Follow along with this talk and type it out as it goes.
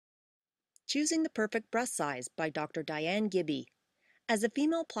Choosing the Perfect Breast Size by Dr. Diane Gibby. As a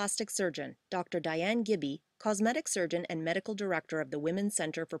female plastic surgeon, Dr. Diane Gibby, cosmetic surgeon and medical director of the Women's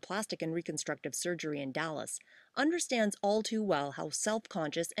Center for Plastic and Reconstructive Surgery in Dallas, understands all too well how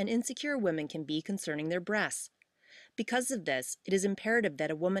self-conscious and insecure women can be concerning their breasts. Because of this, it is imperative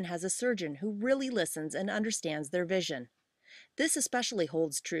that a woman has a surgeon who really listens and understands their vision. This especially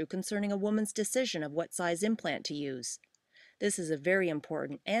holds true concerning a woman's decision of what size implant to use. This is a very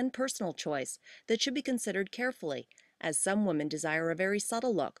important and personal choice that should be considered carefully, as some women desire a very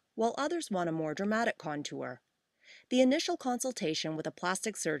subtle look, while others want a more dramatic contour. The initial consultation with a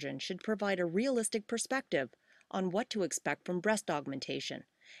plastic surgeon should provide a realistic perspective on what to expect from breast augmentation,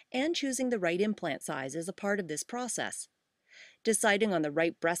 and choosing the right implant size is a part of this process. Deciding on the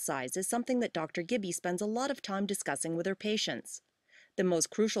right breast size is something that Dr. Gibby spends a lot of time discussing with her patients. The most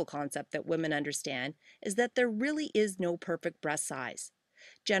crucial concept that women understand is that there really is no perfect breast size.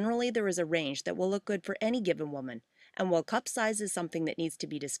 Generally, there is a range that will look good for any given woman, and while cup size is something that needs to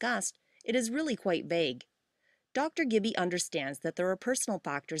be discussed, it is really quite vague. Dr. Gibby understands that there are personal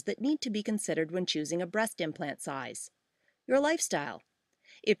factors that need to be considered when choosing a breast implant size. Your lifestyle.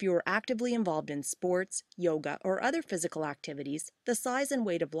 If you are actively involved in sports, yoga, or other physical activities, the size and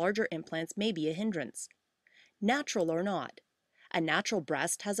weight of larger implants may be a hindrance. Natural or not. A natural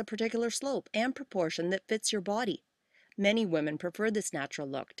breast has a particular slope and proportion that fits your body. Many women prefer this natural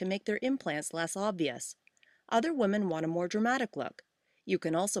look to make their implants less obvious. Other women want a more dramatic look. You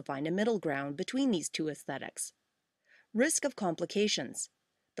can also find a middle ground between these two aesthetics. Risk of complications.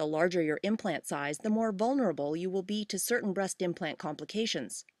 The larger your implant size, the more vulnerable you will be to certain breast implant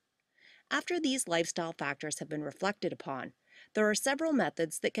complications. After these lifestyle factors have been reflected upon, there are several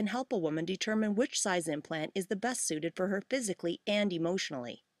methods that can help a woman determine which size implant is the best suited for her physically and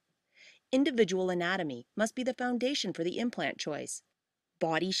emotionally. Individual anatomy must be the foundation for the implant choice.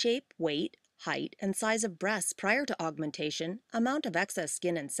 Body shape, weight, height, and size of breasts prior to augmentation, amount of excess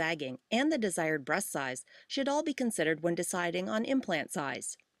skin and sagging, and the desired breast size should all be considered when deciding on implant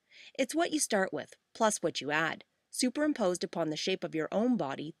size. It's what you start with, plus what you add, superimposed upon the shape of your own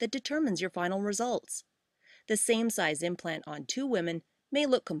body, that determines your final results. The same size implant on two women may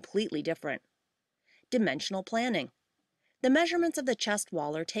look completely different. Dimensional planning. The measurements of the chest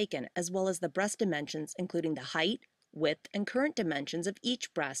wall are taken, as well as the breast dimensions, including the height, width, and current dimensions of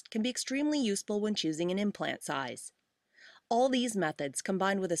each breast, can be extremely useful when choosing an implant size. All these methods,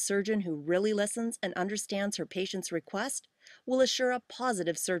 combined with a surgeon who really listens and understands her patient's request, will assure a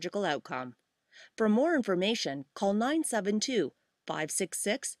positive surgical outcome. For more information, call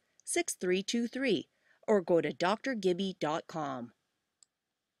 972-566-6323 or go to drgibby.com.